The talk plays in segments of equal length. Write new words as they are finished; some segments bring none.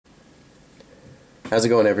How's it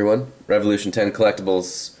going, everyone? Revolution 10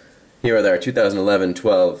 Collectibles here with our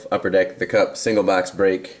 2011-12 Upper Deck the Cup single box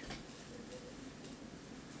break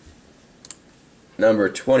number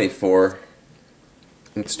 24.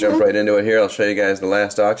 Let's jump right into it here. I'll show you guys the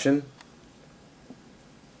last auction.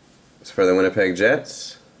 It's for the Winnipeg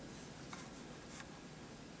Jets.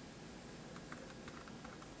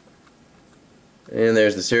 And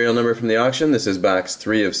there's the serial number from the auction. This is box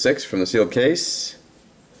 3 of 6 from the sealed case.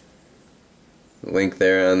 Link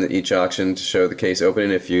there on each auction to show the case opening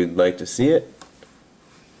if you'd like to see it.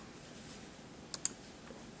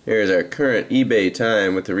 Here's our current eBay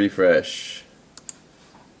time with the refresh.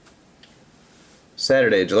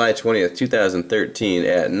 Saturday, July 20th, 2013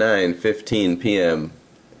 at 9:15 p.m.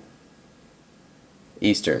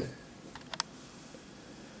 Eastern.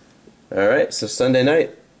 Alright, so Sunday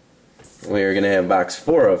night we're going to have box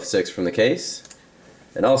 4 of 6 from the case.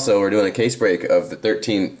 And also, we're doing a case break of the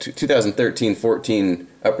 2013-14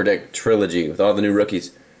 Upper Deck Trilogy with all the new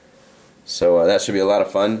rookies. So that should be a lot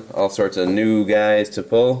of fun. All sorts of new guys to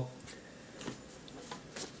pull.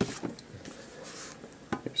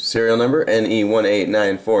 Here's serial number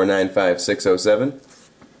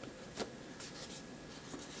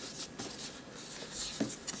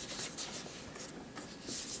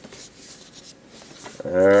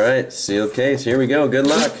Alright, sealed case. Here we go. Good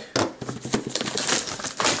luck.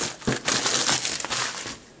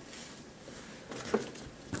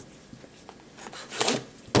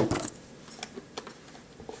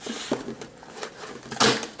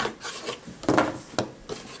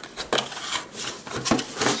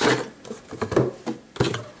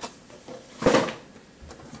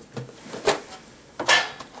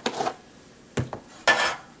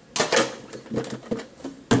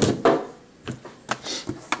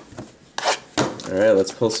 Alright,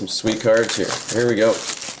 let's pull some sweet cards here. Here we go.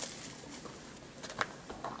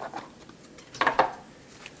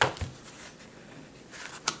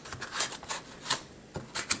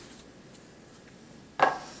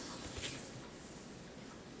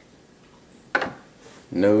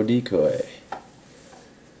 No decoy.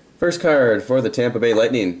 First card for the Tampa Bay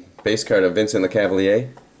Lightning. Base card of Vincent LeCavalier.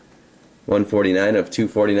 149 of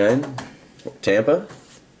 249. Tampa.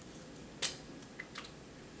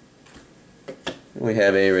 We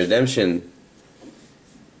have a redemption.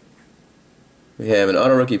 We have an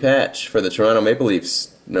auto rookie patch for the Toronto Maple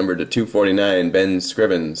Leafs, numbered to 249, Ben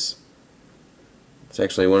Scrivens. It's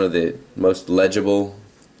actually one of the most legible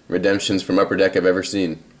redemptions from Upper Deck I've ever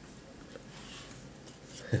seen.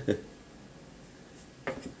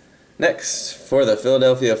 Next, for the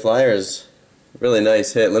Philadelphia Flyers, really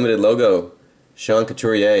nice hit, limited logo, Sean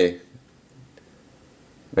Couturier.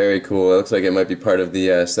 Very cool. It looks like it might be part of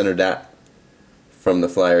the center dot from the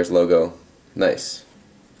Flyers logo. Nice.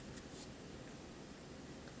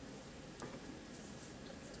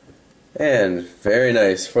 And very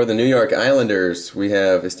nice. For the New York Islanders, we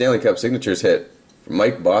have a Stanley Cup Signatures hit from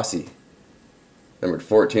Mike Bossy, numbered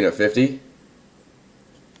 14 of 50.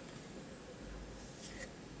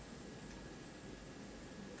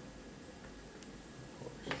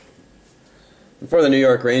 And for the New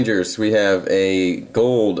York Rangers, we have a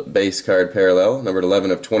gold base card parallel, numbered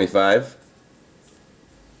 11 of 25.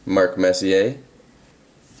 Mark Messier.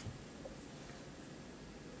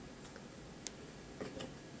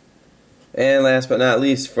 And last but not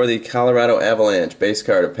least, for the Colorado Avalanche, base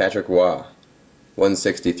card of Patrick Waugh,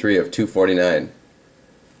 163 of 249.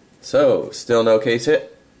 So, still no case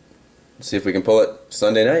hit. Let's see if we can pull it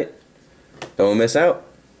Sunday night. Don't miss out.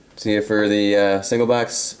 See you for the single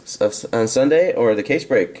box on Sunday or the case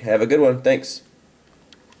break. Have a good one. Thanks.